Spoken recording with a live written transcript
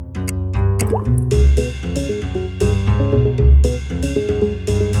Welcome,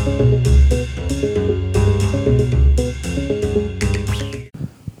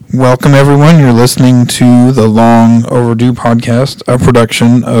 everyone. You're listening to the Long Overdue Podcast, a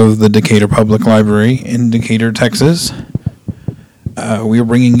production of the Decatur Public Library in Decatur, Texas. We are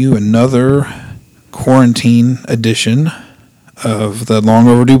bringing you another quarantine edition of the Long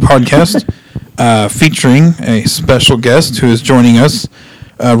Overdue Podcast, featuring a special guest who is joining us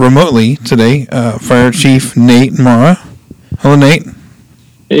remotely today, Fire Chief Nate Mara. Hello, Nate.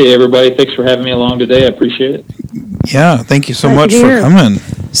 Hey, everybody. Thanks for having me along today. I appreciate it. Yeah, thank you so much for coming.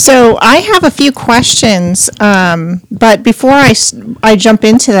 So I have a few questions, but before I jump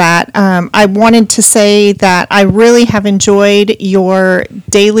into that, I wanted to say that I really have enjoyed your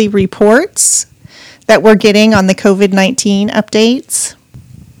daily reports that we're getting on the COVID-19 updates.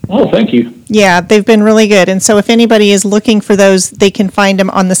 Oh, thank you. Yeah, they've been really good. And so if anybody is looking for those, they can find them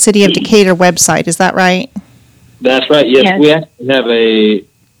on the City of Decatur website. Is that right? That's right. Yes. We actually have a,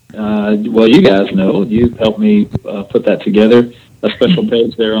 well, you guys know, you helped me put that together. A special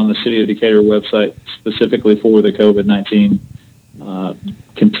page there on the City of Decatur website specifically for the COVID-19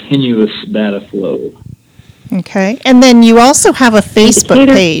 continuous data flow. Okay. And then you also have a Facebook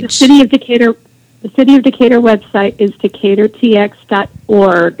page. The City of Decatur website is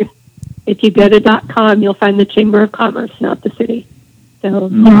decaturtx.org. If you go to .com, you'll find the Chamber of Commerce, not the city. So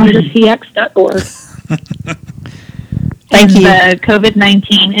decaturtx.org. Thank you. The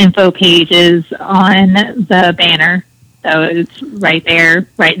COVID-19 info page is on the banner. So it's right there,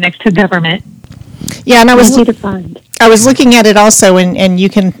 right next to government. Yeah, and I was looking at it also, and you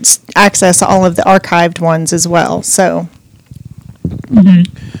can access all of the archived ones as well. So,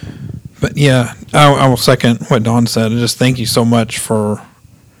 But yeah, I will second what Dawn said. Just thank you so much for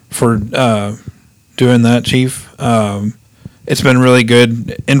doing that, Chief. It's been really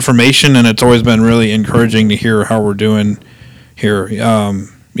good information, and it's always been really encouraging to hear how we're doing here.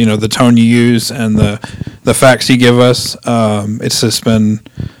 You know, the tone you use and the facts you give us, it's just been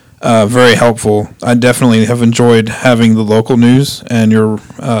very helpful. I definitely have enjoyed having the local news and your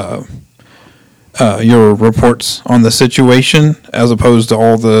reports on the situation, as opposed to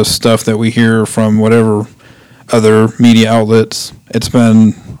all the stuff that we hear from whatever other media outlets. It's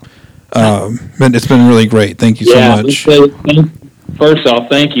been really great. Thank you so much. First off,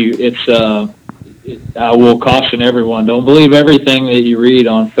 thank you. It's I will caution everyone: don't believe everything that you read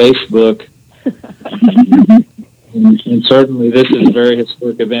on Facebook. and certainly, this is a very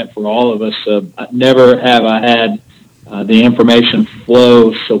historic event for all of us. Never have I had the information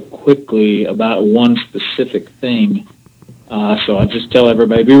flow so quickly about one specific thing. So I just tell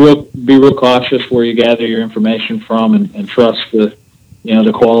everybody: be real cautious where you gather your information from, and trust the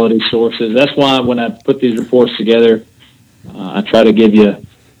quality sources. That's why when I put these reports together, I try to give you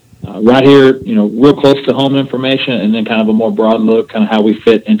right here, real close to home information, and then kind of a more broad look, kind of how we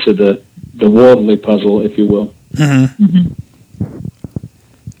fit into the worldly puzzle, if you will. Mm-hmm. Mm-hmm.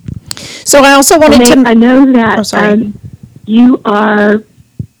 So I also wanted to... I know that you are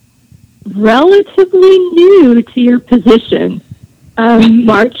relatively new to your position.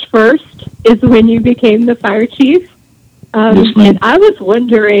 March 1st is when you became the fire chief. And I was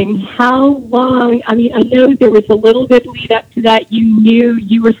wondering how long, I know there was a little bit lead up to that. You knew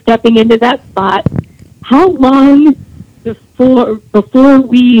you were stepping into that spot. How long before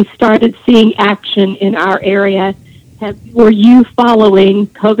we started seeing action in our area were you following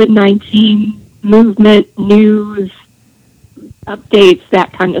COVID-19 movement, news, updates,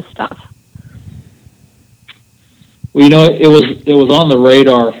 that kind of stuff? Well, it was on the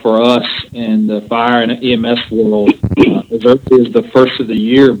radar for us in the fire and EMS world as early as the first of the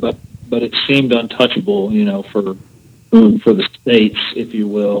year, but it seemed untouchable, for the states, if you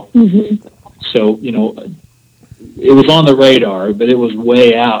will. Mm-hmm. So, it was on the radar, but it was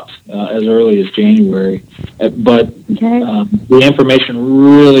way out as early as January. But the information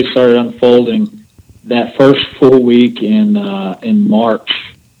really started unfolding that first full week in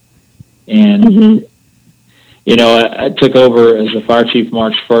March, and. I took over as the fire chief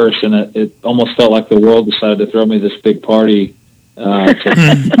March 1st, and it almost felt like the world decided to throw me this big party right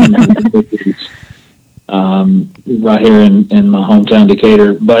here in my hometown,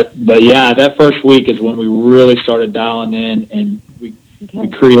 Decatur. But yeah, that first week is when we really started dialing in, and we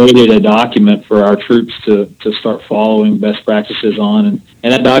created a document for our troops to start following best practices on,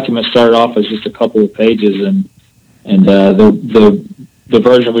 and that document started off as just a couple of pages, and the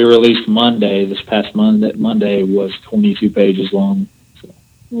version we released this past Monday, was 22 pages long. So,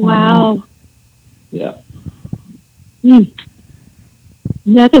 wow. Yeah.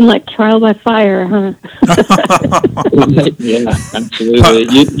 Nothing like trial by fire, huh? Yeah, absolutely.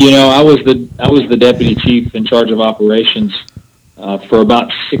 I was the deputy chief in charge of operations for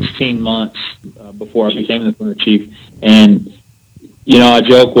about 16 months before I became the fire chief, and I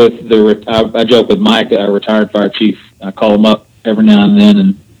joke with Mike, our retired fire chief. I call him up every now and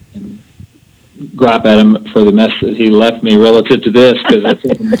then and gripe at him for the mess that he left me relative to this, because I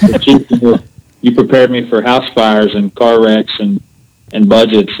said, Mr. Chief, you prepared me for house fires and car wrecks and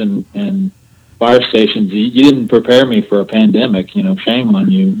budgets and fire stations. You didn't prepare me for a pandemic. Shame on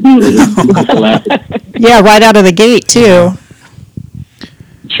you. Yeah, right out of the gate too.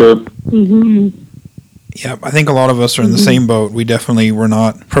 Sure. Mm-hmm. Yeah, I think a lot of us are in the same boat. We definitely were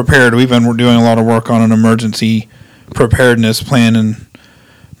not prepared. We're doing a lot of work on an emergency preparedness plan and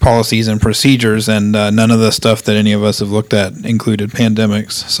policies and procedures, and none of the stuff that any of us have looked at included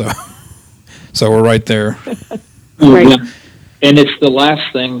pandemics. So we're right there. Right. Yeah. And it's the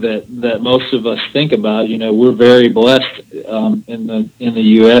last thing that most of us think about. We're very blessed in the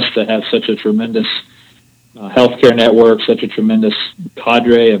U.S. to have such a tremendous healthcare network, such a tremendous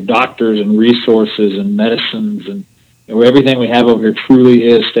cadre of doctors and resources and medicines, and everything we have over here truly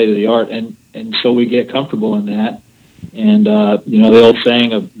is state of the art. And so we get comfortable in that. And the old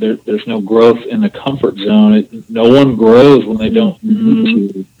saying of there's no growth in the comfort zone. No one grows when they don't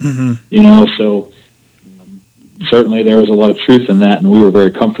need to. Mm-hmm. So. Certainly there was a lot of truth in that, and we were very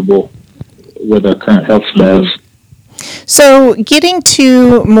comfortable with our current health status. So getting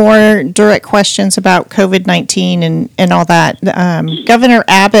to more direct questions about COVID-19 and all that, Governor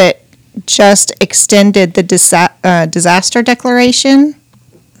Abbott just extended the disaster declaration.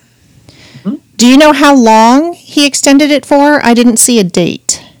 Mm-hmm. Do you know how long he extended it for? I didn't see a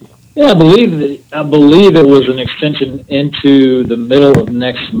date. Yeah, I believe it was an extension into the middle of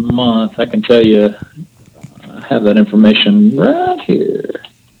next month. I can tell you. Have that information right here.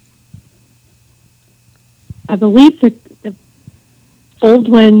 I believe the old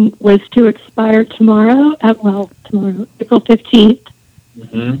one was to expire tomorrow, April 15th.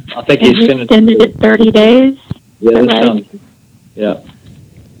 Mm-hmm. I think he extended it 30 days. Yeah, that sounds, yeah.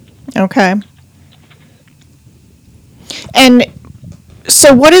 Okay. And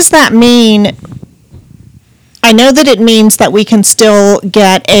so what does that mean? I know that it means that we can still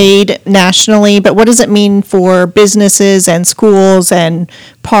get aid nationally, but what does it mean for businesses and schools and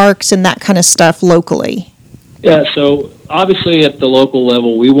parks and that kind of stuff locally? Yeah, so obviously at the local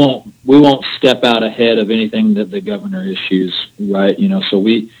level, we won't step out ahead of anything that the governor issues, right? So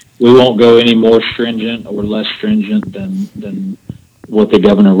we won't go any more stringent or less stringent than what the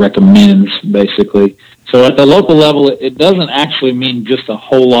governor recommends, basically. So at the local level, it doesn't actually mean just a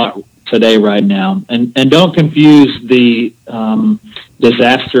whole lot today, right now, and don't confuse the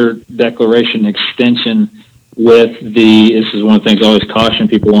disaster declaration extension with this is one of the things I always caution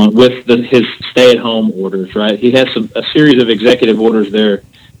people on, with his stay-at-home orders, right? He has a series of executive orders there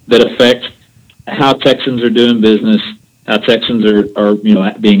that affect how Texans are doing business, how Texans are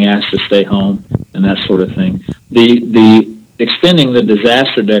being asked to stay home, and that sort of thing. The extending the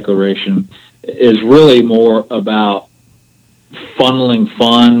disaster declaration is really more about funneling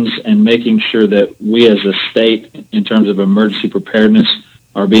funds and making sure that we as a state, in terms of emergency preparedness,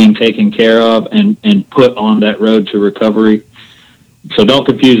 are being taken care of and put on that road to recovery. So don't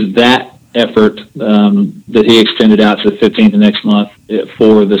confuse that effort that he extended out to the 15th of next month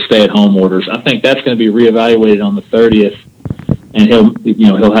for the stay-at-home orders. I think that's going to be reevaluated on the 30th, and he'll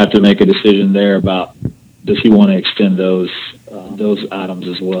have to make a decision there about does he want to extend those items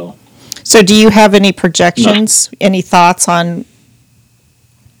as well. So do you have any projections, any thoughts on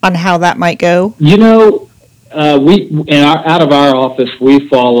how that might go? Out of our office, we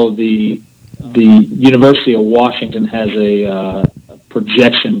follow the University of Washington has a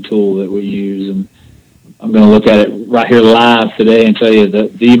projection tool that we use, and I'm going to look at it right here live today and tell you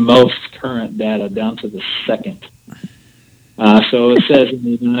the most current data down to the second. So it says in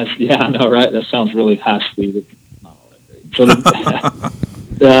the United States, yeah, I know, right? That sounds really high speed. So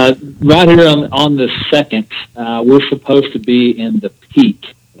right here on the second, we're supposed to be in the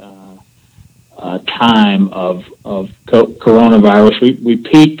peak time of coronavirus. We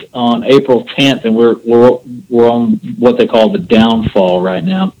peaked on April 10th, and we're on what they call the downfall right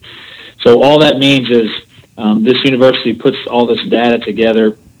now. So all that means is this university puts all this data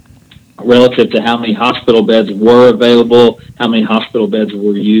together relative to how many hospital beds were available, how many hospital beds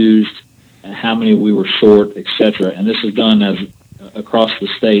were used, and how many we were short, etc. And this is done as across the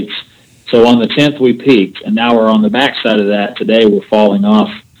states. So on the 10th we peaked, and now we're on the backside of that. Today we're falling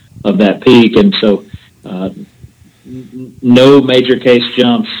off of that peak, and so no major case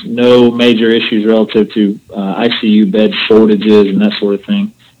jumps, no major issues relative to ICU bed shortages and that sort of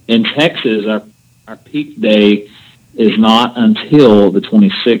thing. In Texas, our peak day is not until the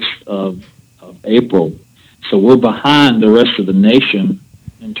 26th of April. So we're behind the rest of the nation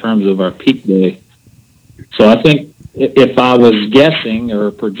in terms of our peak day. So I think if I was guessing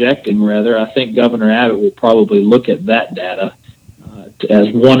or projecting, rather, I think Governor Abbott will probably look at that data as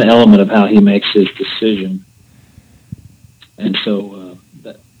one element of how he makes his decision. And so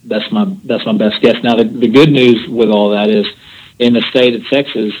that's my best guess. Now, the good news with all that is in the state of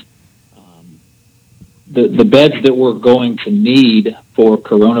Texas, the beds that we're going to need for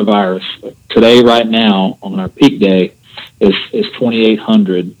coronavirus today, right now, on our peak day, is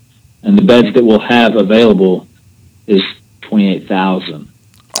 2,800, and the beds that we'll have available is 28,000.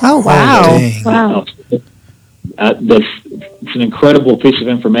 Oh, wow. Wow. It's an incredible piece of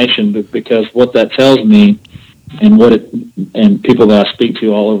information, because what that tells me, and people that I speak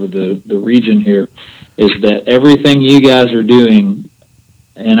to all over the region here, is that everything you guys are doing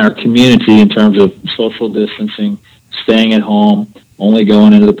in our community in terms of social distancing, staying at home, only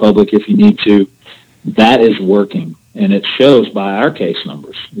going into the public if you need to, that is working. And it shows by our case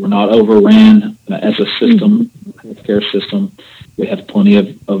numbers. We're not overran as a system, healthcare system. We have plenty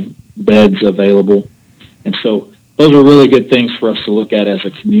of beds available. And so those are really good things for us to look at as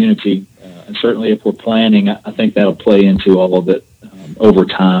a community. And certainly if we're planning, I think that'll play into all of it over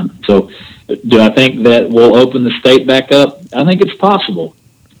time. So do I think that we'll open the state back up? I think it's possible.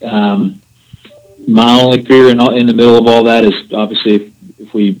 My only fear in the middle of all that is obviously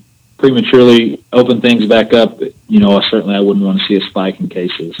if we prematurely open things back up, I wouldn't want to see a spike in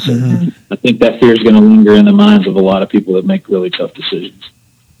cases. So I think that fear is going to linger in the minds of a lot of people that make really tough decisions.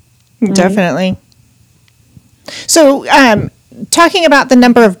 Definitely. So, talking about the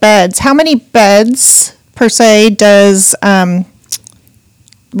number of beds, how many beds per se does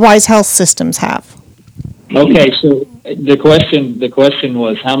Wise Health Systems have? Okay, so the question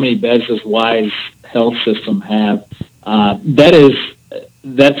was how many beds does Wise Health System have?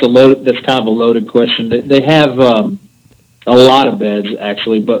 That's kind of a loaded question. They have a lot of beds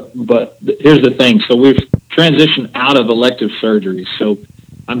actually, but here's the thing. So we've transitioned out of elective surgeries. So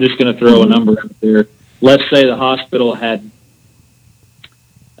I'm just going to throw a number out there. Let's say the hospital had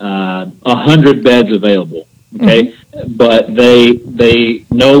 100 beds available. Okay, but they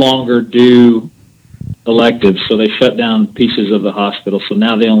no longer do electives, so they shut down pieces of the hospital. So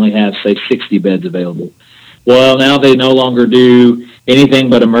now they only have, say, 60 beds available. Well, now they no longer do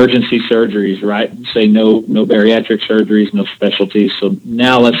anything but emergency surgeries, right? Say no bariatric surgeries, no specialties. So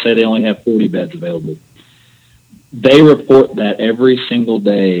now let's say they only have 40 beds available. They report that every single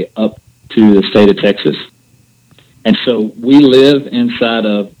day up to the state of Texas. And so we live inside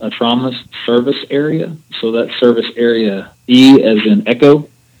of a trauma service area. So that service area, E as in echo.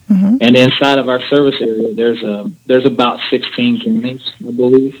 And inside of our service area, there's about 16 counties, I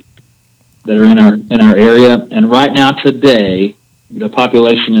believe, that are in our area. And right now, today, the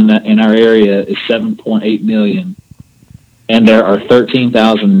population in our area is 7.8 million, and there are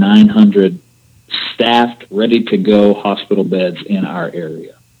 13,900 staffed, ready to go hospital beds in our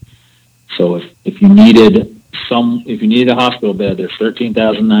area. So if you needed a hospital bed, there's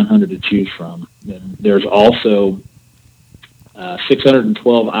 13,900 to choose from. And there's also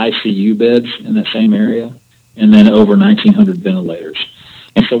 612 ICU beds in that same area, and then over 1,900 ventilators.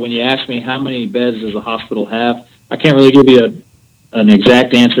 And so when you ask me how many beds does the hospital have, I can't really give you an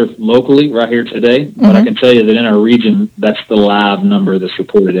exact answer locally right here today, but I can tell you that in our region, that's the live number that's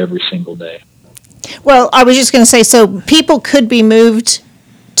reported every single day. Well, I was just going to say, so people could be moved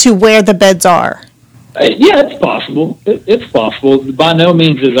to where the beds are. Yeah, it's possible. It's possible. By no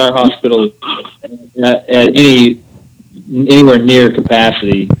means is our hospital at anywhere near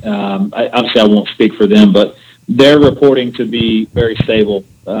capacity. Obviously, I won't speak for them, but they're reporting to be very stable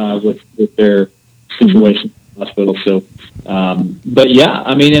with their situation in the hospital. So, but yeah,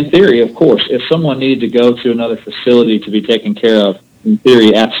 I mean, in theory, of course, if someone needed to go to another facility to be taken care of, in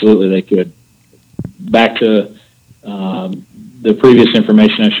theory, absolutely they could. Back to the previous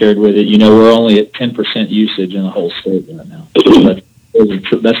information I shared with it, we're only at 10% usage in the whole state right now.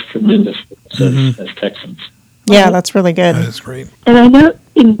 That's tremendous for us as Texans. Yeah, that's really good. That is great. And I know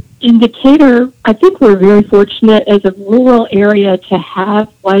in Decatur, I think we're very fortunate as a rural area to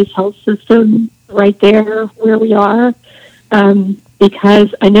have Wise Health System right there where we are,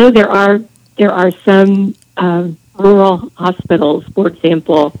 because I know there are some rural hospitals, for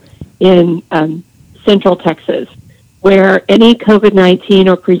example, in Central Texas, where any COVID-19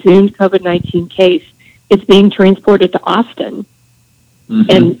 or presumed COVID-19 case is being transported to Austin.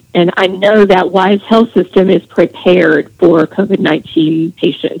 And I know that Wise Health System is prepared for COVID-19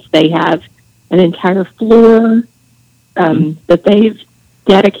 patients. They have an entire floor that they've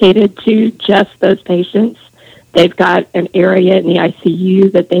dedicated to just those patients. They've got an area in the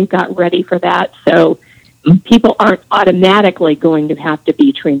ICU that they've got ready for that. So people aren't automatically going to have to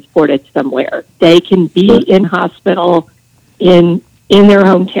be transported somewhere. They can be in hospital in their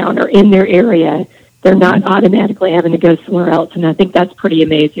hometown or in their area. They're not automatically having to go somewhere else. And I think that's pretty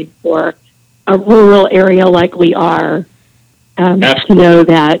amazing for a rural area like we are, to know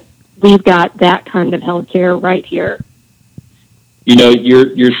that we've got that kind of healthcare right here. You know,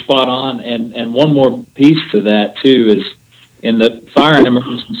 you're spot on. And one more piece to that, too, is in the fire and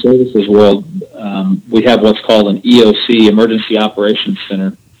emergency services world, we have what's called an EOC, Emergency Operations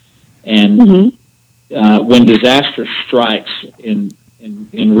Center. And when disaster strikes,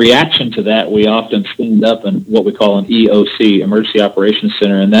 in reaction to that, we often stand up in what we call an EOC, Emergency Operations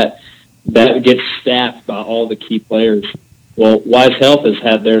Center, and that gets staffed by all the key players. Well, Wise Health has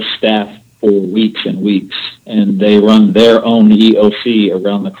had their staff for weeks and weeks, and they run their own EOC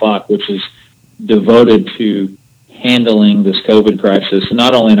around the clock, which is devoted to handling this COVID crisis,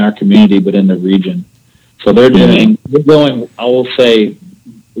 not only in our community, but in the region. So they're going, I will say,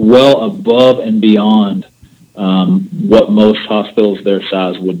 well above and beyond what most hospitals their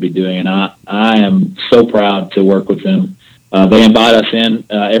size would be doing. And I am so proud to work with them. They invite us in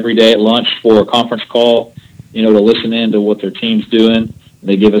every day at lunch for a conference call, to listen in to what their team's doing.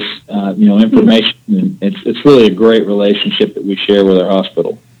 They give us, information. And it's really a great relationship that we share with our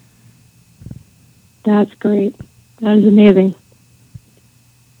hospital. That's great. That is amazing.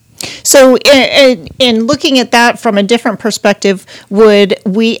 So in looking at that from a different perspective, would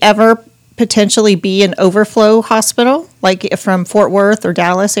we ever potentially be an overflow hospital, like from Fort Worth or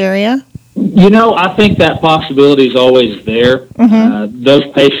Dallas area? I think that possibility is always there.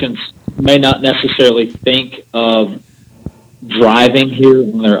 Those patients may not necessarily think of driving here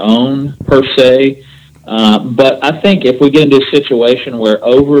on their own per se, but I think if we get into a situation where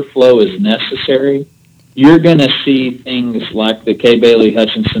overflow is necessary, you're going to see things like the Kay Bailey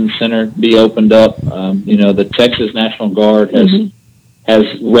Hutchinson Center be opened up. The Texas National Guard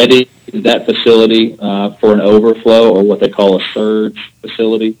has readied that facility for an overflow, or what they call a surge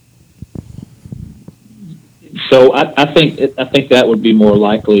facility. So I think that would be more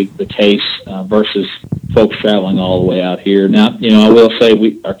likely the case versus folks traveling all the way out here. Now, I will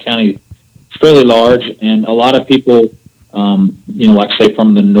say our county is fairly large, and a lot of people, like say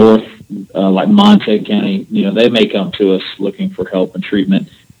from the north, like Montague County, they may come to us looking for help and treatment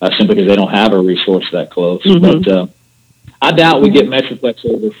simply because they don't have a resource that close. But I doubt we get Metroplex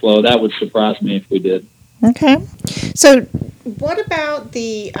overflow. That would surprise me if we did. Okay. So what about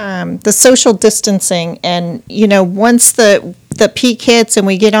the social distancing? And, once the peak hits and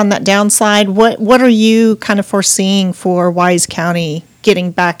we get on that downside, what are you kind of foreseeing for Wise County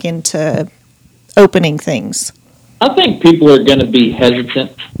getting back into opening things? I think people are going to be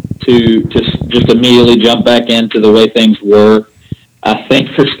hesitant to just immediately jump back into the way things were. I think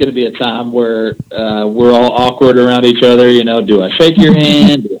there's going to be a time where we're all awkward around each other. Do I shake your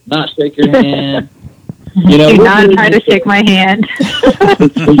hand? Do I not shake your hand? Do not try to shake my hand.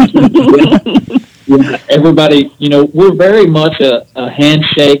 Everybody, we're very much a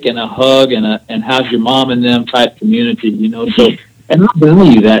handshake and a hug and how's your mom and them type community, So, and I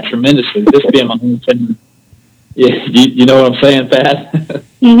value that tremendously. This being my hometown. Yeah, you know what I'm saying, Pat?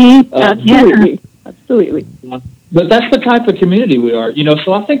 Absolutely. But that's the type of community we are,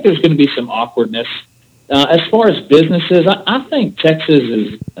 so I think there's going to be some awkwardness. As far as businesses, I think Texas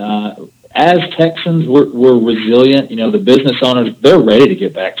is, as Texans, we're resilient. The business owners, they're ready to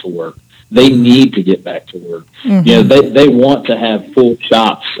get back to work. They need to get back to work. They want to have full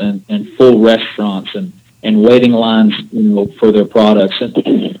shops and full restaurants and waiting lines, for their products.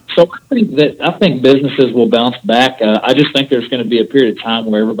 And so I think businesses will bounce back. I just think there's going to be a period of time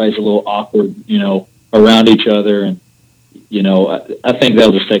where everybody's a little awkward, around each other. And, I think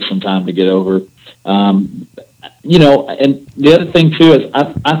that'll just take some time to get over. And the other thing too is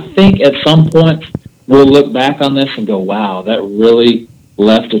I think at some point we'll look back on this and go, wow, that really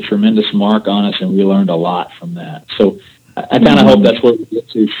left a tremendous mark on us, and we learned a lot from that. So I kind of hope that's what we get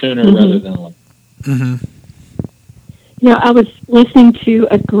to sooner rather than later. I was listening to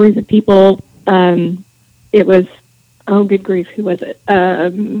a group of people. It was, oh, good grief, who was it?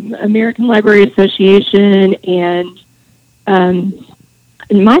 American Library Association, and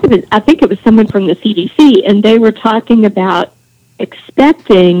it might have been, I think it was someone from the CDC, and they were talking about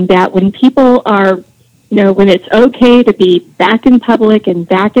expecting that when people are, when it's okay to be back in public and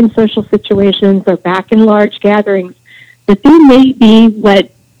back in social situations or back in large gatherings, that there may be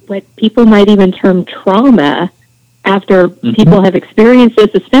what people might even term trauma after people have experienced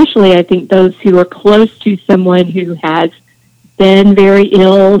this, especially I think those who are close to someone who has been very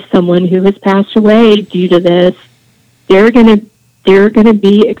ill, someone who has passed away due to this. They're going to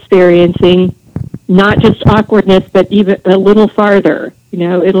be experiencing not just awkwardness, but even a little farther.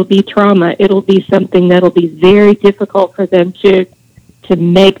 It'll be trauma. It'll be something that'll be very difficult for them to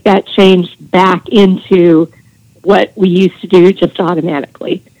make that change back into what we used to do just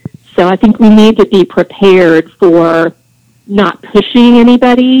automatically. So I think we need to be prepared for not pushing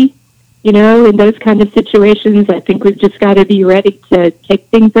anybody, in those kind of situations. I think we've just got to be ready to take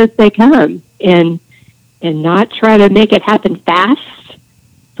things as they come and not try to make it happen fast,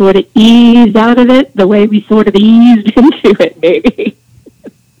 sort of ease out of it the way we sort of eased into it, maybe.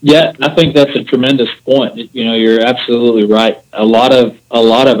 Yeah, I think that's a tremendous point. You're absolutely right. A lot of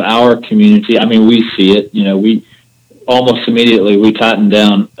our community, I mean, we see it, we almost immediately we tightened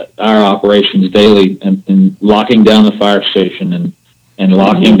down our operations daily and locking down the fire station and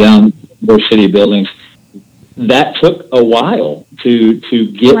locking down their city buildings. That took a while to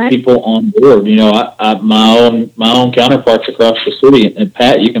get people on board. My own counterparts across the city, and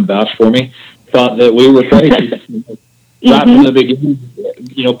Pat, you can vouch for me, thought that we were crazy. Right from the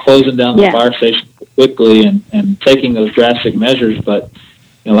beginning, closing down the fire station quickly and taking those drastic measures. But,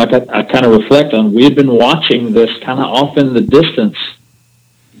 like I kind of reflect on, we had been watching this kind of off in the distance,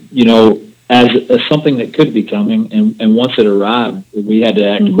 as something that could be coming. And once it arrived, we had to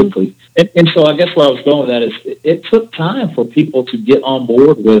act quickly. And so I guess where I was going with that is it took time for people to get on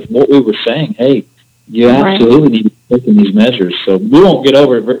board with what we were saying. Hey, you absolutely need to be taking these measures. So we won't get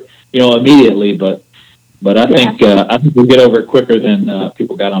over it, immediately, but I think we'll get over it quicker than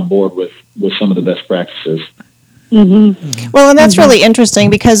people got on board with some of the best practices. Well, and that's really interesting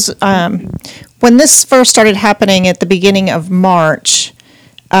because when this first started happening at the beginning of March,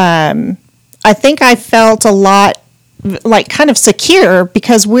 I think I felt a lot like kind of secure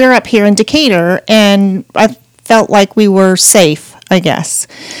because we're up here in Decatur and I felt like we were safe, I guess.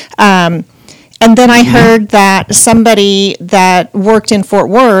 And then I heard that somebody that worked in Fort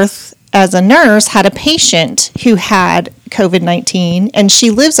Worth as a nurse had a patient who had COVID-19 and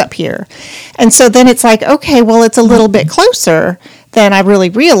she lives up here. And so then it's like, okay, well, it's a little bit closer than I really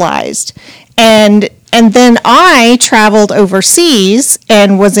realized. And then I traveled overseas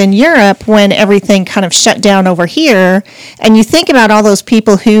and was in Europe when everything kind of shut down over here. And you think about all those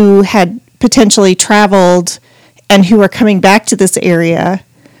people who had potentially traveled and who are coming back to this area.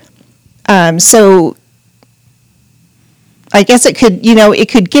 So I guess it could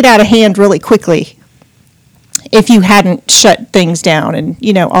get out of hand really quickly if you hadn't shut things down and,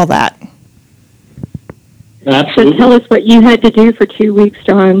 all that. Absolutely. So tell us what you had to do for 2 weeks,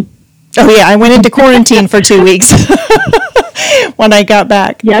 Dawn. Oh, yeah, I went into quarantine for 2 weeks when I got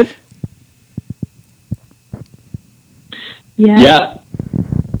back. Yep. Yeah,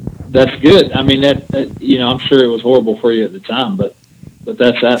 that's good. I mean, that I'm sure it was horrible for you at the time, but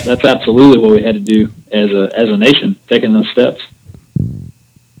that's absolutely what we had to do as a nation, taking those steps.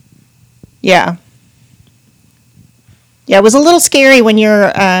 Yeah. Yeah, it was a little scary when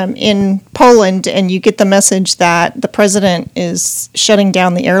you're in Poland and you get the message that the president is shutting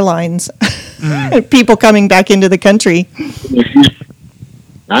down the airlines. People coming back into the country.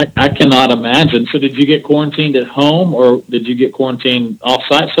 I cannot imagine. So did you get quarantined at home or did you get quarantined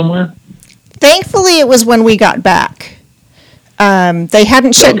off-site somewhere? Thankfully, it was when we got back. They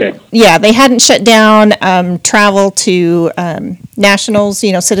hadn't shut down travel to nationals,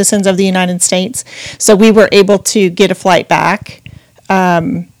 citizens of the United States. So we were able to get a flight back.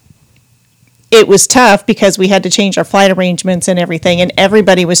 It was tough because we had to change our flight arrangements and everything, and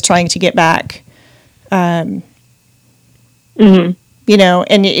everybody was trying to get back. And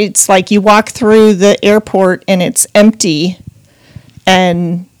it's like you walk through the airport and it's empty,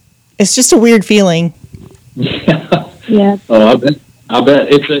 and it's just a weird feeling. Yeah. Oh, I bet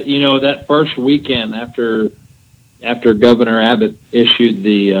it's that first weekend after Governor Abbott issued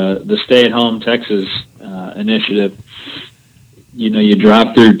the Stay-at-Home Texas initiative. You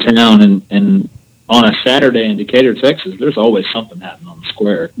drive through town and on a Saturday in Decatur, Texas, there's always something happening on the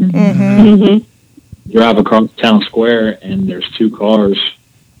square. Drive across town square and there's two cars.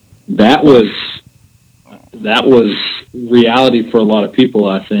 That was reality for a lot of people,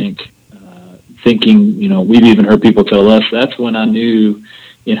 I think. Thinking, we've even heard people tell us that's when I knew,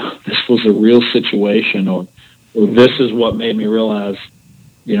 this was a real situation, or this is what made me realize,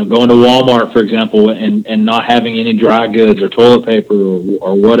 going to Walmart, for example, and not having any dry goods or toilet paper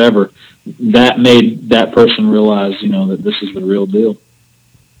or whatever, that made that person realize, that this is the real deal.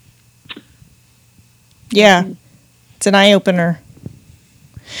 Yeah. It's an eye opener.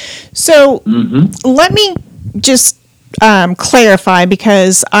 So let me just clarify,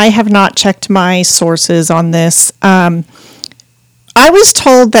 because I have not checked my sources on this. I was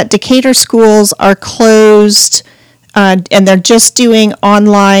told that Decatur schools are closed and they're just doing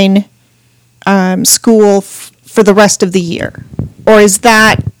online school for the rest of the year. Or is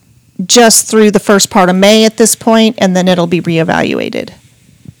that just through the first part of May at this point, and then it'll be reevaluated?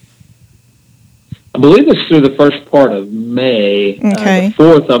 I believe it's through the first part of May. Okay. The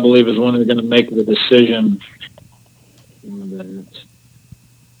 4th, I believe, is when they're going to make the decision.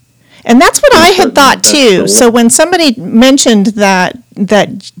 And that's what I had thought too. So when somebody mentioned that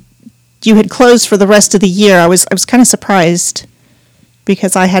you had closed for the rest of the year, I was kind of surprised,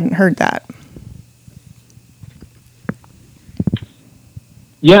 because I hadn't heard that.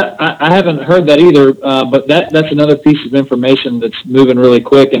 Yeah, I haven't heard that either, but that's another piece of information that's moving really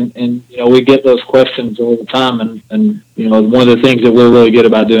quick, and we get those questions all the time, and one of the things that we're really good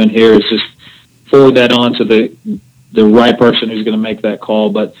about doing here is just forward that on to the right person who's going to make that call.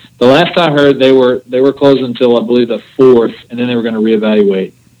 But the last I heard, they were closed until, I believe, the 4th, and then they were going to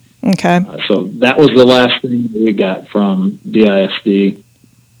reevaluate. Okay. So that was the last thing that we got from DISD.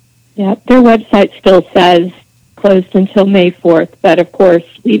 Yeah, their website still says closed until May 4th, but of course,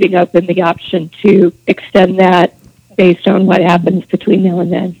 leaving open the option to extend that based on what happens between now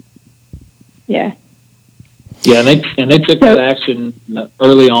and then. Yeah. Yeah, and they took that action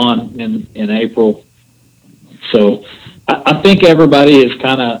early on in April. So I think everybody is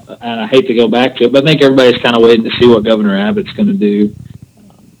kind of, and I hate to go back to it, but I think everybody's kind of waiting to see what Governor Abbott's going to do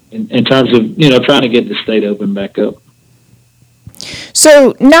in terms of, trying to get the state open back up.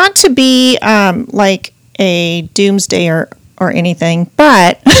 So not to be like a doomsday or anything,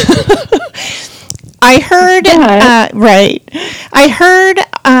 but I heard, I heard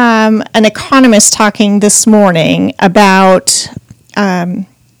an economist talking this morning about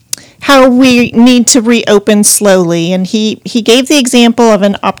how we need to reopen slowly. And he gave the example of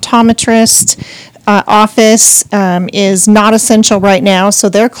an optometrist office is not essential right now, so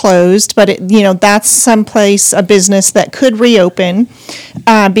they're closed. But that's someplace, a business that could reopen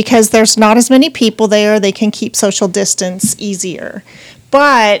because there's not as many people there. They can keep social distance easier.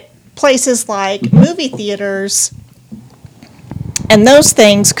 But places like movie theaters and those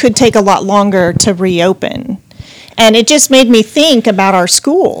things could take a lot longer to reopen. And it just made me think about our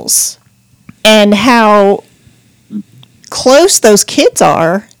schools and how close those kids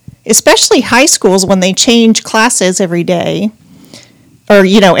are, especially high schools when they change classes every day or,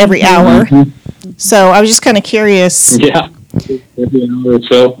 every hour. Mm-hmm. So I was just kind of curious. Yeah. Every hour or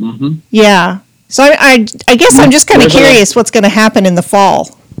so. Mm-hmm. Yeah. So I guess I'm just kind of curious what's going to happen in the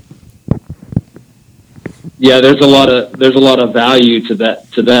fall. Yeah, there's a lot of value to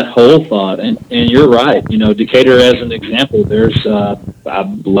that whole thought, and you're right. Decatur as an example, there's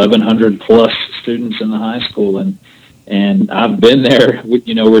 1,100 plus students in the high school, and I've been there.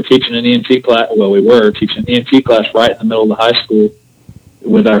 We're teaching an EMT class. Well, we were teaching an EMT class right in the middle of the high school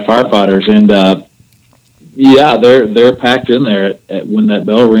with our firefighters, and they're packed in there. When that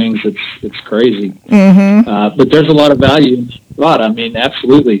bell rings, it's crazy. Mm-hmm. But there's a lot of value in the thought. I mean,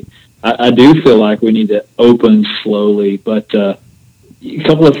 absolutely. I do feel like we need to open slowly, but a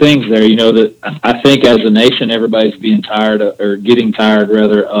couple of things there. That I think as a nation, everybody's getting tired of having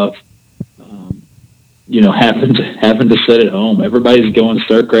to sit at home. Everybody's going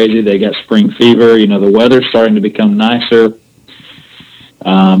stir crazy. They got spring fever. The weather's starting to become nicer.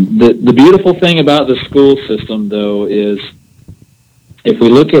 The beautiful thing about the school system, though, is if we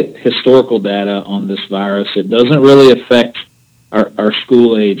look at historical data on this virus, it doesn't really affect our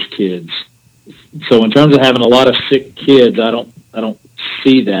school age kids. So in terms of having a lot of sick kids, I don't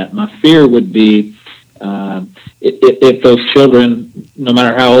see that. My fear would be if those children, no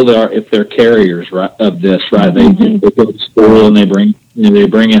matter how old they are, if they're carriers of this, right? They go to school and they bring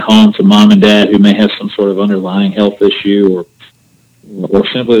it home to mom and dad who may have some sort of underlying health issue, or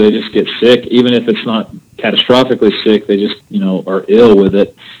simply they just get sick. Even if it's not catastrophically sick, they just are ill with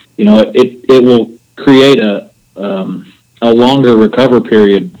it. It will create a longer recovery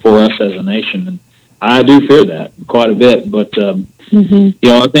period for us as a nation, and I do fear that quite a bit. But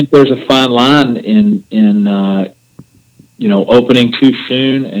I think there's a fine line in opening too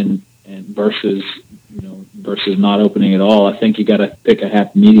soon and versus not opening at all. I think you got to pick a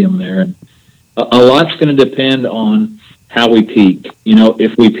happy medium there, and a lot's going to depend on how we peak.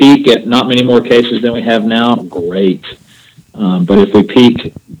 If we peak at not many more cases than we have now, great. But if we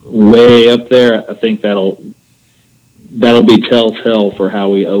peak way up there, I think that'll be telltale for how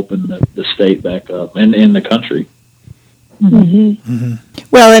we open the state back up and in the country. Mm-hmm. Mm-hmm.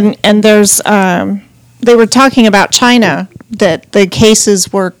 Well, and there's They were talking about China, that the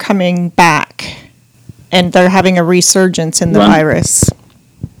cases were coming back, and they're having a resurgence in the virus.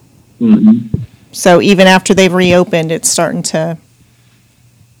 Mm-hmm. So even after they've reopened, it's starting to,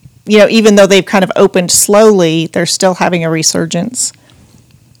 even though they've kind of opened slowly, they're still having a resurgence.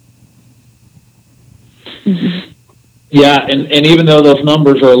 Mm-hmm. Yeah, and even though those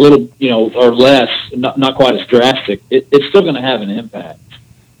numbers are a little, are less, not quite as drastic, it's still going to have an impact.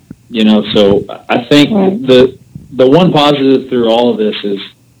 So I think the one positive through all of this is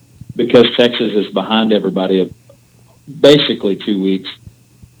because Texas is behind everybody, basically 2 weeks.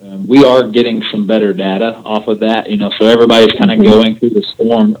 We are getting some better data off of that, so everybody's kind of going through the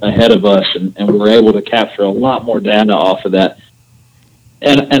storm ahead of us, and we're able to capture a lot more data off of that.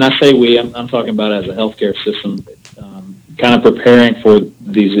 And I say we, I'm talking about as a healthcare system, kind of preparing for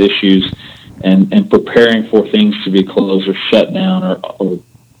these issues and preparing for things to be closed or shut down or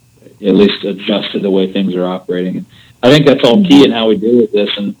at least adjust to the way things are operating. And I think that's all key in how we deal with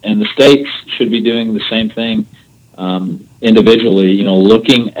this, and the states should be doing the same thing individually,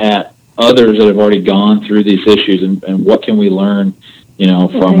 looking at others that have already gone through these issues and what can we learn,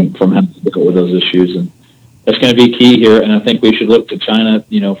 from how to deal with those issues. And that's going to be key here. And I think we should look to China,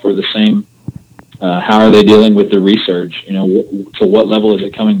 for the same, how are they dealing with the research? To what level is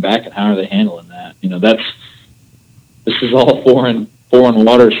it coming back and how are they handling that? This is all foreign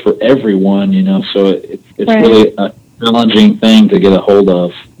waters for everyone, so it's really a challenging thing to get a hold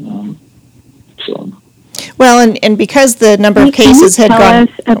of. Well, and because the number of cases had gone...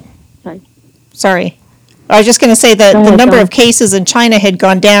 Sorry. I was just going to say that the number of cases in China had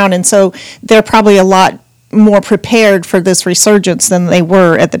gone down, and so they're probably a lot more prepared for this resurgence than they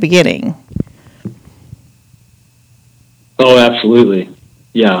were at the beginning. Oh, absolutely.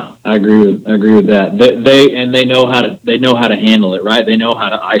 Yeah, I agree with that. They know how to handle it, right? They know how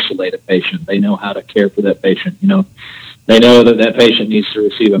to isolate a patient. They know how to care for that patient. They know that patient needs to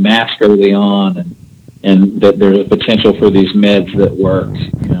receive a mask early on, and that there's a potential for these meds that work,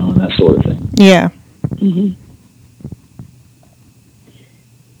 and that sort of thing. Yeah. Mm-hmm.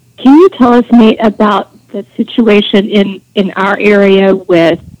 Can you tell us, Nate, about the situation in our area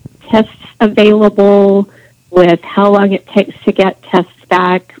with tests available, with how long it takes to get tests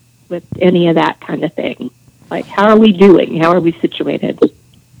back, with any of that kind of thing? Like, how are we doing? How are we situated?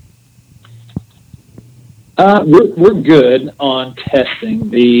 We're good on testing.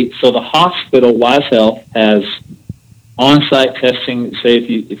 So the hospital, Wise Health, has on-site testing. Say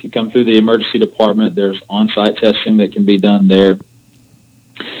if you come through the emergency department, there's on-site testing that can be done there.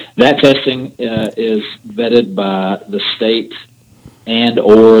 That testing is vetted by the state and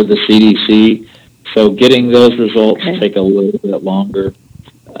or the CDC. So getting those results take a little bit longer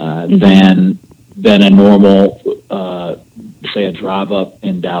than a normal, say, a drive up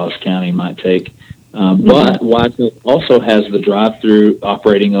in Dallas County might take. But Wise Health also has the drive-through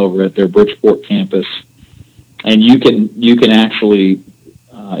operating over at their Bridgeport campus, and you can actually,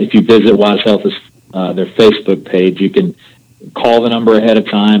 if you visit Wise Health's their Facebook page, you can call the number ahead of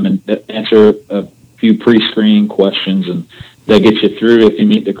time and answer a few pre-screening questions, and they'll get you through if you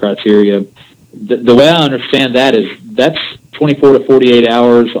meet the criteria. The way I understand that is that's 24 to 48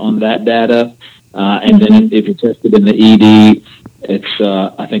 hours on that data, and then if you're tested in the ED, it's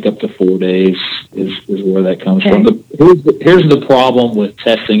I think up to 4 days is where that comes from. But here's the problem with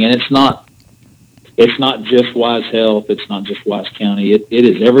testing, and it's not just Wise Health, it's not just Wise County. It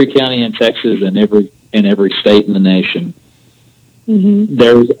is every county in Texas and every state in the nation. Mm-hmm.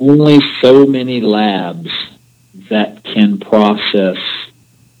 There's only so many labs that can process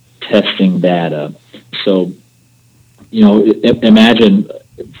testing data. So, imagine,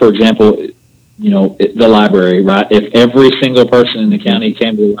 for example, the library, right? If every single person in the county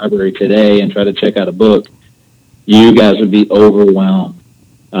came to the library today and tried to check out a book, you guys would be overwhelmed.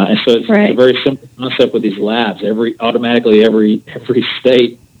 And so it's a very simple concept with these labs. Every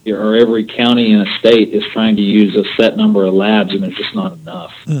state or every county in a state is trying to use a set number of labs, and there's just not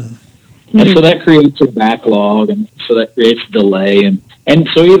enough. Mm-hmm. And so that creates a backlog, and so that creates delay. And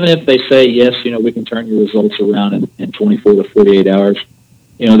so even if they say, yes, we can turn your results around in 24 to 48 hours,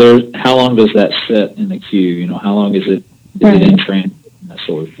 how long does that sit in the queue? How long is it in transit, that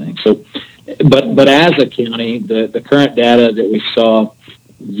sort of thing. So, but as a county, the current data that we saw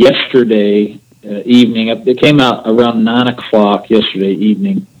yesterday evening, it came out around 9 o'clock yesterday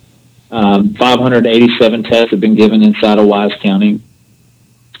evening. 587 tests have been given inside of Wise County.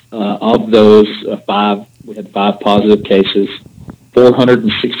 Of those, we had 5 positive cases.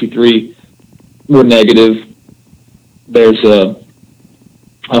 463 were negative. There's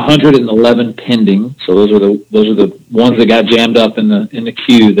 111 pending. So those are the ones that got jammed up in the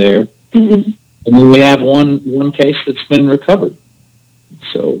queue there. Mm-hmm. And then we have one case that's been recovered.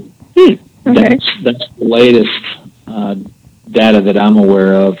 So Okay. that's the latest data that I'm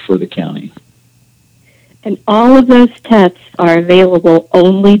aware of for the county. And all of those tests are available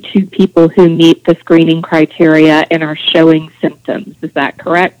only to people who meet the screening criteria and are showing symptoms. Is that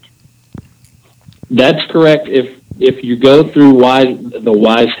correct? That's correct. If you go through the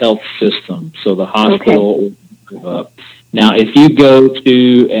Wise Health system, so the hospital. Okay. Now, if you go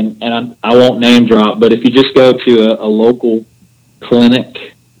to, and I won't name drop, but if you just go to a local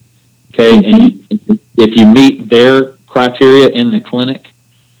clinic, okay, and if you meet their criteria in the clinic,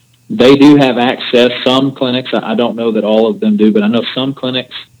 they do have access. Some clinics, I don't know that all of them do, but I know some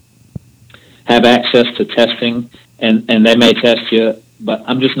clinics have access to testing, and they may test you, but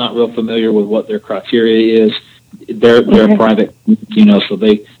I'm just not real familiar with what their criteria is. They're a private, so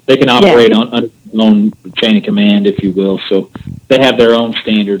they can operate on their own chain of command, if you will. So they have their own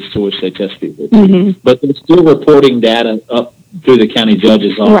standards to which they test people. But they're still reporting data up through the county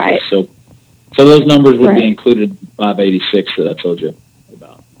judge's office. Right. So those numbers would be included in 586 that I told you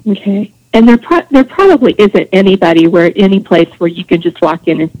about. Okay. And there probably isn't any place where you can just walk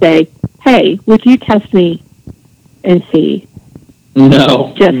in and say, "Hey, would you test me and see?"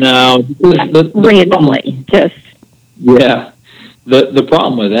 No. Randomly, just. Yeah. The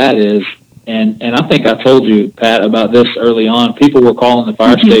problem with that is, and I think I told you, Pat, about this early on. People were calling the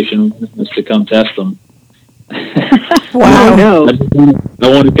fire station wanting us to come test them. Wow. No. I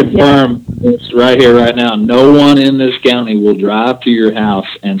want to confirm this right here, right now. No one in this county will drive to your house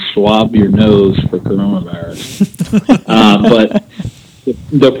and swab your nose for coronavirus. But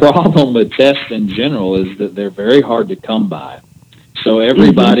the problem with tests in general is that they're very hard to come by. So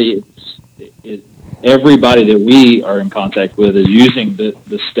everybody that we are in contact with is using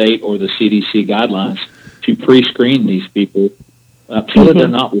the state or the CDC guidelines to pre-screen these people so that they're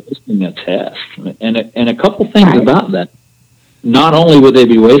not wasting a test. And a couple things about that. Not only would they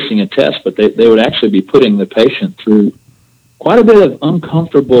be wasting a test, but they would actually be putting the patient through quite a bit of an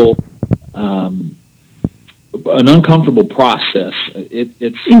uncomfortable process.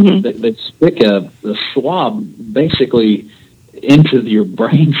 They stick a swab basically into your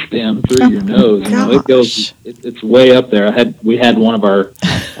brainstem through your nose. It goes. It's way up there. We had one of our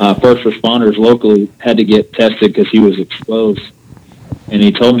first responders locally had to get tested because he was exposed, and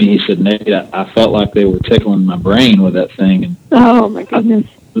he told me, he said, "Nate, I felt like they were tickling my brain with that thing." And oh my goodness!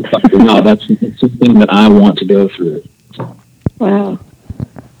 Wow, that's something that I want to go through. Wow.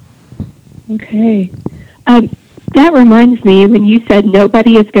 Okay. That reminds me, when you said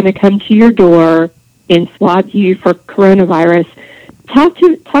nobody is going to come to your door and swab you for coronavirus, talk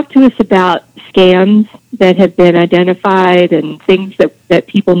to us about scams that have been identified and things that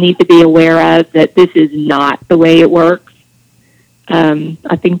people need to be aware of, that this is not the way it works.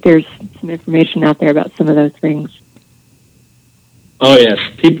 I think there's some information out there about some of those things. Oh yes,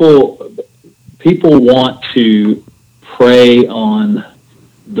 people want to prey on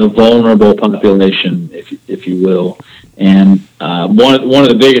the vulnerable population, if you will, and one of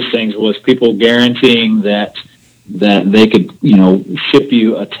the biggest things was people guaranteeing that they could ship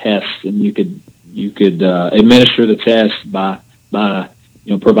you a test, and you could administer the test by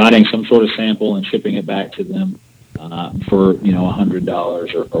providing some sort of sample and shipping it back to them for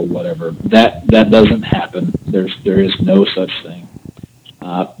 $100 or whatever. That doesn't happen. There is no such thing.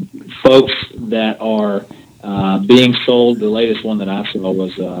 Folks that are being sold, the latest one that I saw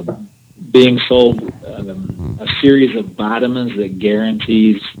was being sold a series of vitamins that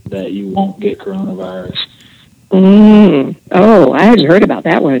guarantees that you won't get coronavirus. Oh, I hadn't heard about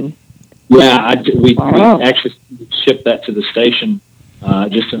that one. Yeah, we actually shipped that to the station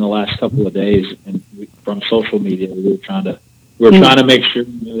just in the last couple of days, and from social media, we were trying to make sure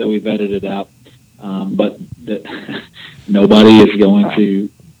that we vetted it out, but that nobody is going to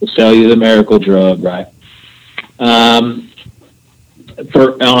sell you the miracle drug, right? On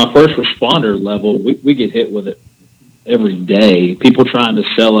a first responder level, we get hit with it every day. People trying to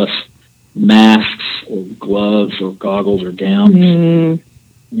sell us masks or gloves or goggles or gowns,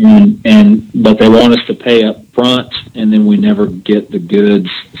 but they want us to pay up front, and then we never get the goods.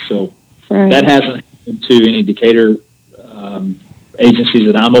 So that hasn't happened to any Decatur agencies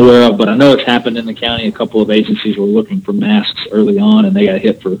that I'm aware of, but I know it's happened in the county. A couple of agencies were looking for masks early on, and they got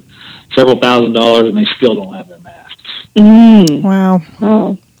hit for several $1,000s, and they still don't have their masks. Wow.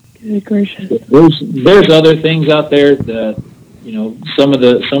 Oh, good gracious. There's other things out there that some of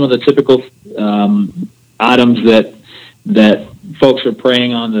the typical items that folks are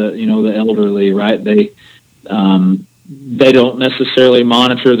preying on the elderly, right? They don't necessarily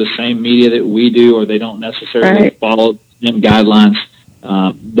monitor the same media that we do, or they don't necessarily follow the same guidelines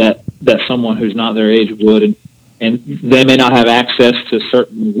that that someone who's not their age would, and they may not have access to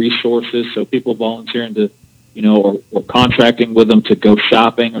certain resources. So people volunteering to, or contracting with them to go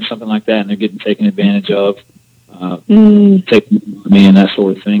shopping or something like that, and they're getting taken advantage of, taking money and that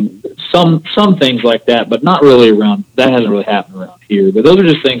sort of thing. Some things like that, but not really around. That hasn't really happened around here. But those are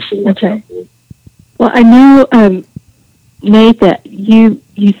just things to watch out for. Well, I know, Nate, that you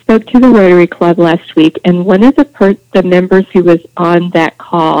spoke to the Rotary Club last week, and one of the members who was on that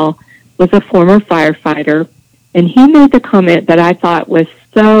call was a former firefighter, and he made the comment that I thought was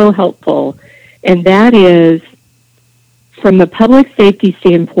so helpful, and that is, from the public safety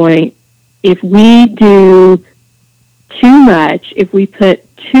standpoint, if we do too much, if we put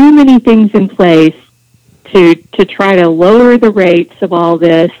too many things in place to try to lower the rates of all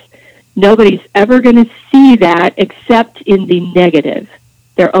this, nobody's ever going to see that except in the negative.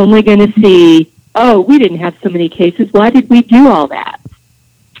 They're only going to see, oh, we didn't have so many cases. Why did we do all that?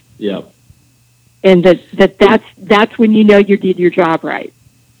 Yeah. And that's when you know you did your job right.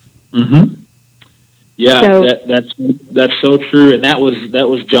 Mm-hmm. Yeah, So- that's so true. And that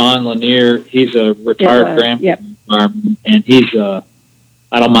was John Lanier. He's a retired fireman, and he's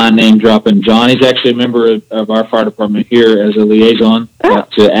I don't mind name dropping John. He's actually a member of our fire department here as a liaison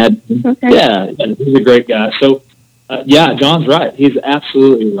to add. Okay. Yeah, he's a great guy. So, John's right. He's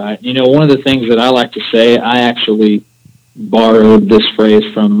absolutely right. One of the things that I like to say, I actually borrowed this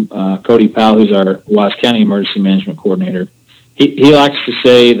phrase from Cody Powell, who's our Wise County Emergency Management Coordinator. He likes to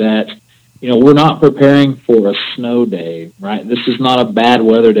say that, we're not preparing for a snow day, right? This is not a bad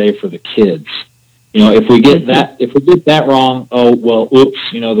weather day for the kids. If we get that wrong, oh, well, oops,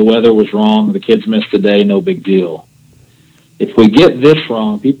 the weather was wrong. The kids missed a day. No big deal. If we get this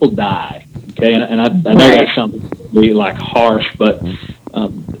wrong, people die. Okay. And I know that sounds really harsh, but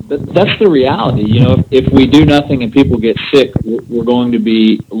that's the reality. If we do nothing and people get sick, we're going to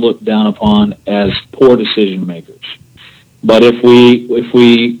be looked down upon as poor decision makers. But if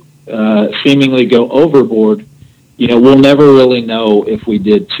we seemingly go overboard, we'll never really know if we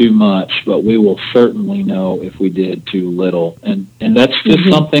did too much, but we will certainly know if we did too little. And that's just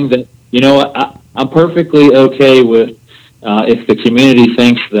something that, I'm perfectly okay with if the community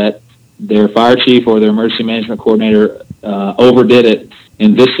thinks that their fire chief or their emergency management coordinator overdid it.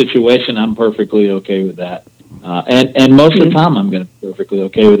 In this situation, I'm perfectly okay with that. And most of the time, I'm going to be perfectly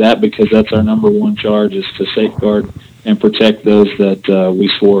okay with that because that's our number one charge is to safeguard and protect those that we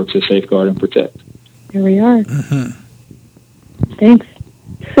swore to safeguard and protect. Here we are. Mm-hmm. Thanks.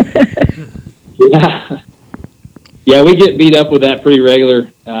 Yeah, we get beat up with that pretty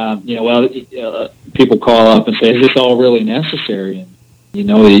regular. People call up and say, "Is this all really necessary?" And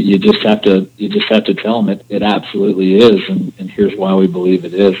you just have to tell them it absolutely is, and here's why we believe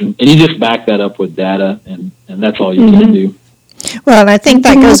it is, and you just back that up with data, and that's all you can do. Well, and I think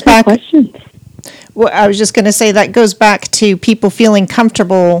that goes back. Questions? Well, I was just going to say that goes back to people feeling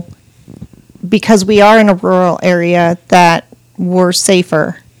comfortable because we are in a rural area that we're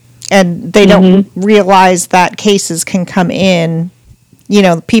safer, and they don't realize that cases can come in.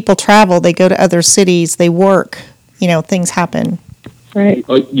 People travel, they go to other cities, they work. Things happen. Right.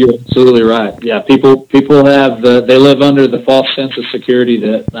 Oh, you're absolutely right. Yeah, people have they live under the false sense of security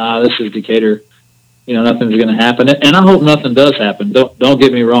that this is Decatur. Nothing's going to happen, and I hope nothing does happen. Don't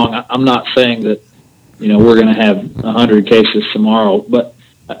get me wrong. I'm not saying that we're going to have 100 cases tomorrow, but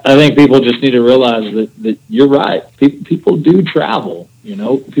I think people just need to realize that you're right. People do travel. A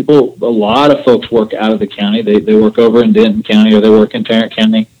lot of folks work out of the county. They work over in Denton County or they work in Tarrant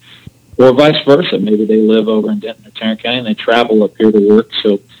County, or vice versa. Maybe they live over in Denton or Tarrant County and they travel up here to work.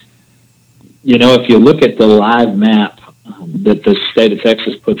 So, if you look at the live map that the state of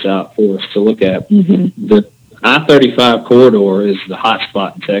Texas puts out for us to look at, the I-35 corridor is the hot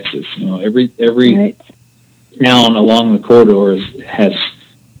spot in Texas. Every town along the corridor has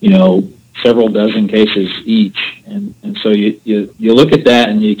several dozen cases each, and so you look at that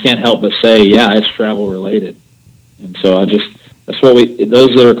and you can't help but say, yeah, it's travel related. And so that's what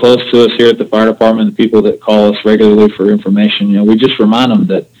those that are close to us here at the fire department, the people that call us regularly for information, we just remind them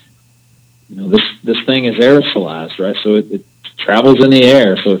that this thing is aerosolized, right? So it travels in the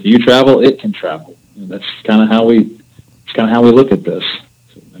air. So if you travel, it can travel. That's kind of how we look at this.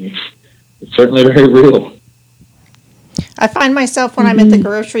 So it's certainly very real. I find myself when I'm at the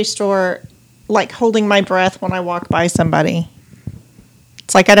grocery store, holding my breath when I walk by somebody.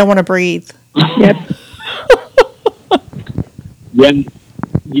 It's like I don't want to breathe. Yep.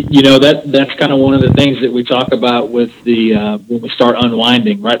 Yeah, that's kind of one of the things that we talk about with the when we start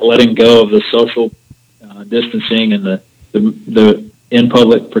unwinding, right? Letting go of the social distancing and the in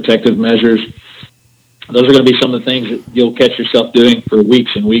public protective measures. those are going to be some of the things that you'll catch yourself doing for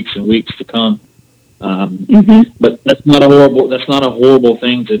weeks and weeks and weeks to come. But that's not a horrible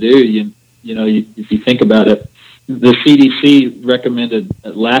thing to do. If you think about it, the CDC recommended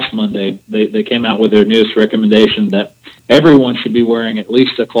last Monday, they came out with their newest recommendation that everyone should be wearing at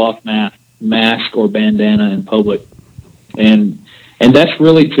least a cloth mask or bandana in public. And that's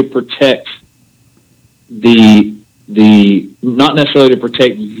really to protect the not necessarily to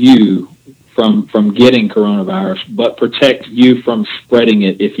protect you from getting coronavirus, but protect you from spreading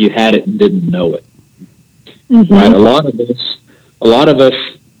it if you had it and didn't know it. Right? A lot of us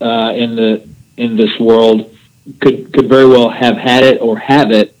in this world could very well have had it or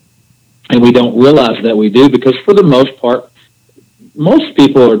have it, and we don't realize that we do, because for the most part, most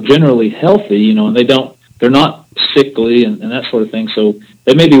people are generally healthy, and they're not sickly and that sort of thing. So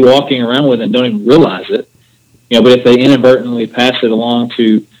they may be walking around with it and don't even realize it. But if they inadvertently pass it along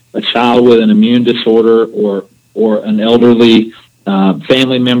to a child with an immune disorder or an elderly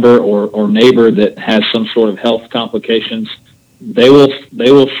family member or neighbor that has some sort of health complications, they will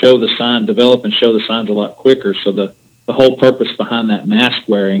develop and show the signs a lot quicker. So the whole purpose behind that mask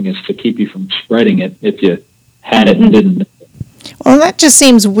wearing is to keep you from spreading it if you had it and didn't. Well, that just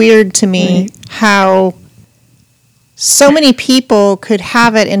seems weird to me, how so many people could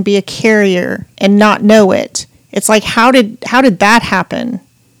have it and be a carrier and not know it. It's like, how did that happen?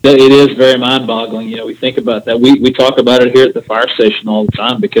 It is very mind-boggling. We think about that. We talk about it here at the fire station all the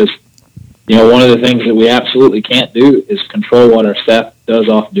time because, one of the things that we absolutely can't do is control what our staff does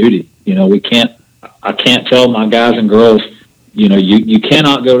off duty. I can't tell my guys and girls, you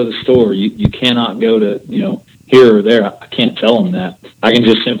cannot go to the store. You cannot go to, here or there. I can't tell them that. I can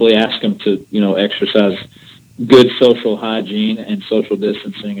just simply ask them to, exercise good social hygiene and social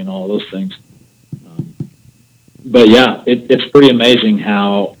distancing and all those things. But yeah, it's pretty amazing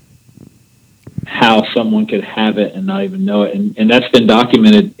how someone could have it and not even know it. And that's been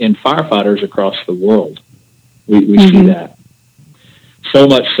documented in firefighters across the world. We see that. So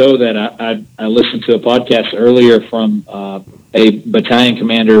much so that I listened to a podcast earlier from a battalion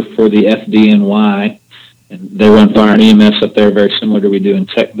commander for the FDNY, and they run fire and EMS up there, very similar to what we do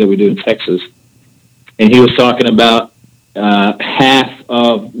in Texas. And he was talking about half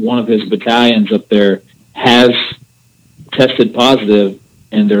of one of his battalions up there has tested positive,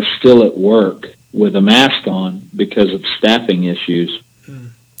 and they're still at work with a mask on because of staffing issues.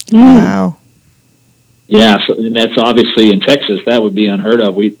 Wow. Yeah, so and that's obviously in Texas. That would be unheard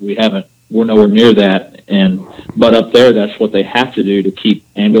of. We're nowhere near that, but up there, that's what they have to do to keep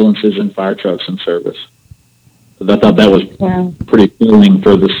ambulances and fire trucks in service. So I thought that was pretty thrilling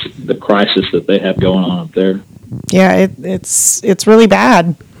for the crisis that they have going on up there. Yeah, it's really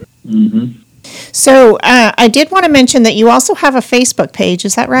bad. Mm-hmm. So I did want to mention that you also have a Facebook page.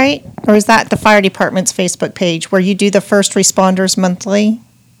 Is that right? Or is that the fire department's Facebook page where you do the First Responders Monthly?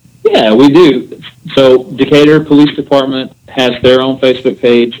 Yeah, we do. So Decatur Police Department has their own Facebook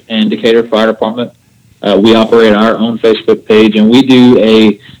page, and Decatur Fire Department, we operate our own Facebook page, and we do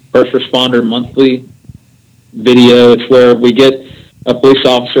a First Responder Monthly video. It's where we get a police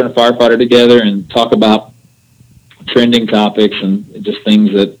officer and a firefighter together and talk about trending topics and just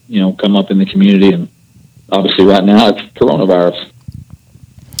things that come up in the community. And obviously right now it's coronavirus.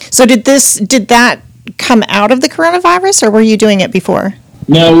 So did that come out of the coronavirus, or were you doing it before?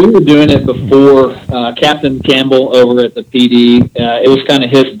 No, we were doing it before. Captain Campbell over at the PD, it was kind of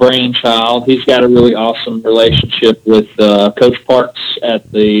his brainchild. He's got a really awesome relationship with Coach Parks at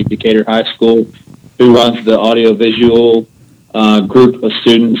the Decatur High School, who runs the audiovisual group of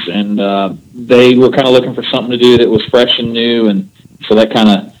students, and they were kind of looking for something to do that was fresh and new, and so that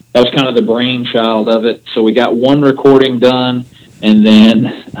was kind of the brainchild of it. So we got one recording done, and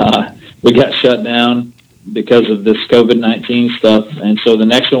then we got shut down because of this COVID-19 stuff, and so the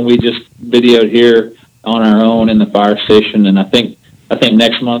next one we just videoed here on our own in the fire station, and I think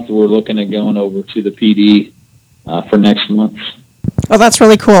next month we're looking at going over to the PD for next month. Oh, that's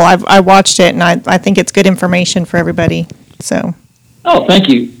really cool. I watched it, and I think it's good information for everybody. So. Oh, thank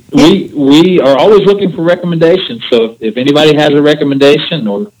you. We are always looking for recommendations. So if anybody has a recommendation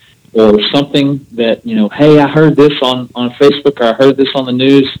or something that, hey, I heard this on Facebook, or I heard this on the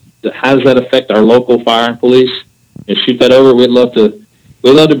news, how does that affect our local fire and police? Shoot that over. We'd love to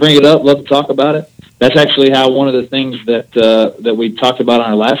bring it up, love to talk about it. That's actually how one of the things that we talked about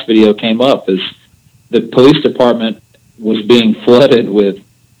on our last video came up, is the police department was being flooded with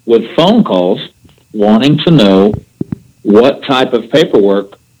phone calls wanting to know what type of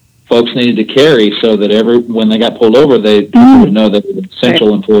paperwork folks needed to carry so that when they got pulled over, they would know that they were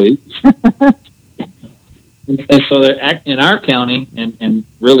essential employees. And so in our county and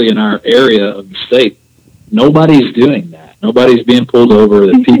really in our area of the state, nobody's doing that. Nobody's being pulled over.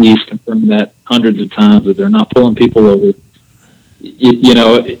 The PD's confirmed that hundreds of times, that they're not pulling people over. You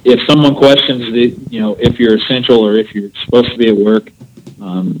know, if someone questions if you're essential or if you're supposed to be at work,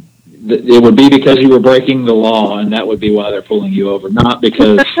 it would be because you were breaking the law, and that would be why they're pulling you over, not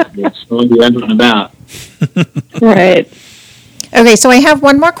because they're throwing you out and about. Right. Okay, so I have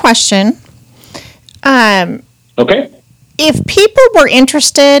one more question. Okay. If people were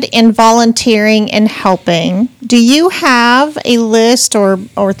interested in volunteering and helping, do you have a list or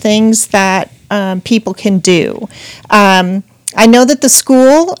things that people can do? I know that the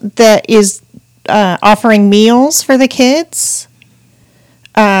school that is offering meals for the kids,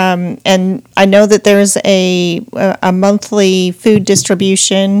 and I know that there's a monthly food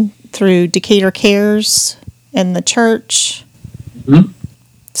distribution through Decatur Cares and the church. Mm-hmm.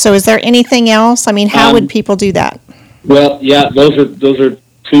 So is there anything else? I mean, how would people do that? Well, yeah, those are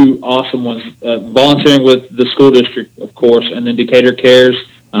two awesome ones. Volunteering with the school district, of course, and then Decatur Cares.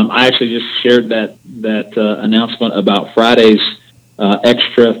 I actually just shared that announcement about Friday's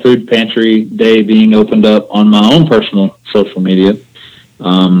extra food pantry day being opened up on my own personal social media.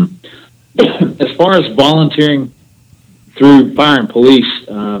 As far as volunteering through fire and police,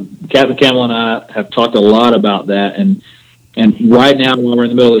 Captain Campbell and I have talked a lot about that, and right now, when we're in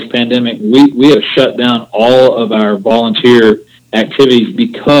the middle of this pandemic, we have shut down all of our volunteer activities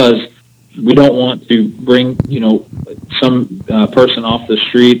because we don't want to bring, some person off the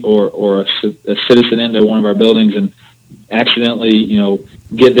street or a citizen into one of our buildings and accidentally,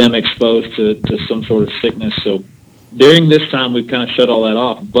 get them exposed to some sort of sickness. So during this time, we've kind of shut all that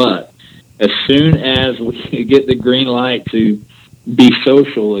off. But as soon as we get the green light to be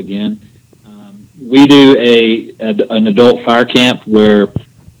social again, we do an adult fire camp where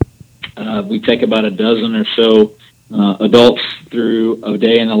we take about a dozen or so adults through a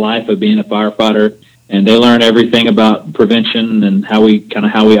day in the life of being a firefighter, and they learn everything about prevention and how we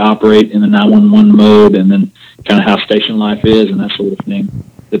operate in the 911 mode, and then kind of how station life is and that sort of thing.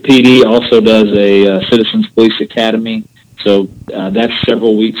 The PD also does a Citizens Police Academy, so that's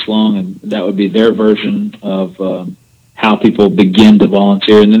several weeks long, and that would be their version of how people begin to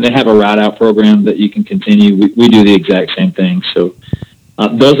volunteer. And then they have a ride-out program that you can continue. We do the exact same thing. So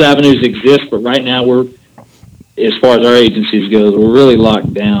those avenues exist, but right now as far as our agencies goes, we're really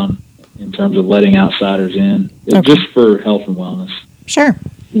locked down in terms of letting outsiders in, just for health and wellness. Sure.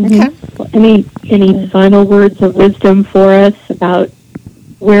 Mm-hmm. Okay. Any final words of wisdom for us about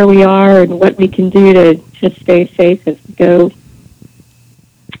where we are and what we can do to stay safe as we go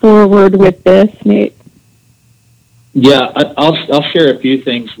forward with this, Nate? Yeah, I'll share a few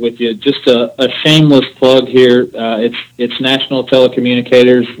things with you. Just a shameless plug here. It's National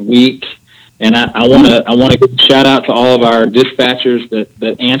Telecommunicators Week, and I want to give a shout out to all of our dispatchers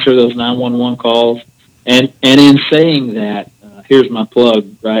that answer those 911 calls. And in saying that, here's my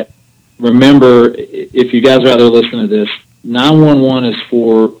plug. Right, remember, if you guys are out there listening to this, 911 is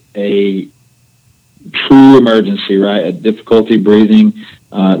for a true emergency, right? A difficulty breathing,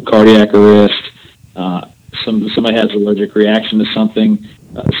 cardiac arrest. Somebody has an allergic reaction to something,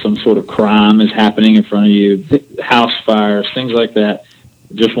 some sort of crime is happening in front of you, house fires, things like that.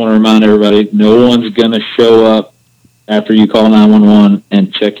 Just want to remind everybody, no one's going to show up after you call 911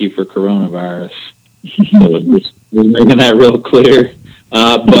 and check you for coronavirus. So we're making that real clear.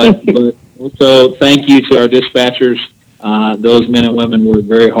 But also, thank you to our dispatchers. Those men and women work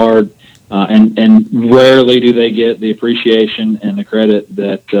very hard. And rarely do they get the appreciation and the credit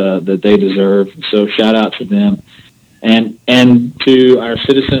that they deserve. So shout out to them, and to our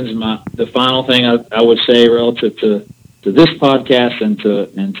citizens. The final thing I would say relative to this podcast and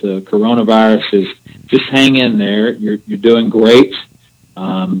to coronavirus is just hang in there. You're doing great.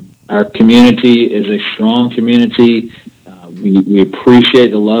 Our community is a strong community. We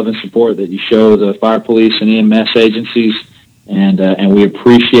appreciate the love and support that you show the fire, police, and EMS agencies. And we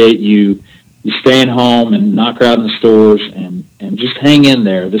appreciate you staying home and not crowding the stores and just hang in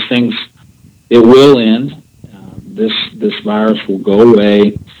there. It will end. This virus will go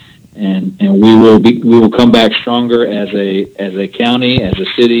away, and we will come back stronger as a county, as a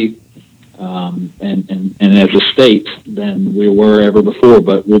city, and as a state than we were ever before.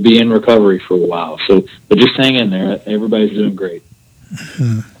 But we'll be in recovery for a while. But just hang in there. Everybody's doing great.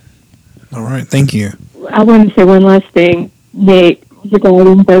 All right, thank you. I want to say one last thing, Nate,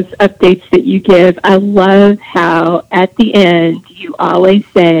 regarding those updates that you give. I love how at the end you always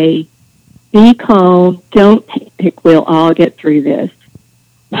say, be calm, don't panic, we'll all get through this.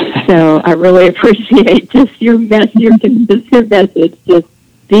 So I really appreciate just your consistent message. Just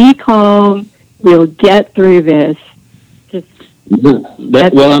be calm, we'll get through this.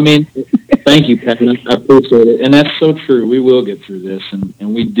 Well, I mean, thank you, Pat. I appreciate it. And that's so true. We will get through this, and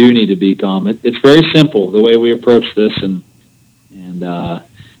we do need to be calm. It's very simple, the way we approach this, and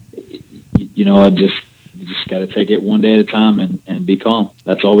you know, you just got to take it one day at a time and be calm.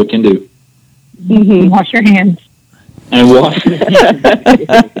 That's all we can do. Mm-hmm. Wash your hands. And wash your hands.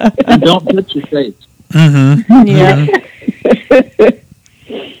 And don't touch your face. Mm-hmm. Yeah.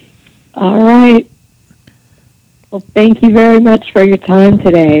 All right. Well, thank you very much for your time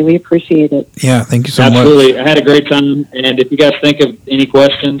today. We appreciate it. Yeah, thank you so Absolutely. much. I had a great time. And if you guys think of any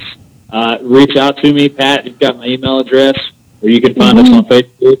questions, reach out to me, Pat. You've got my email address, or you can find us on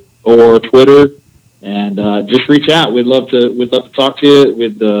Facebook or Twitter, and just reach out. We'd love to talk to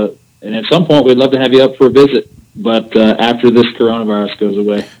you. And at some point, we'd love to have you up for a visit. But after this coronavirus goes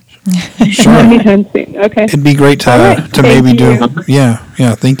away. Sure. Anytime soon. Okay. It'd be great to right. maybe Thank do.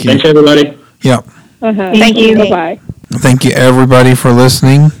 Yeah, thank you. Thanks, everybody. Yeah. Thank you. Bye-bye. Thank you, everybody, for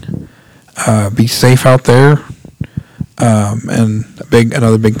listening. Be safe out there. And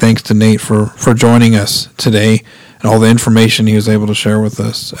another big thanks to Nate for joining us today and all the information he was able to share with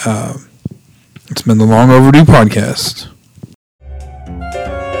us. It's been the Long Overdue Podcast.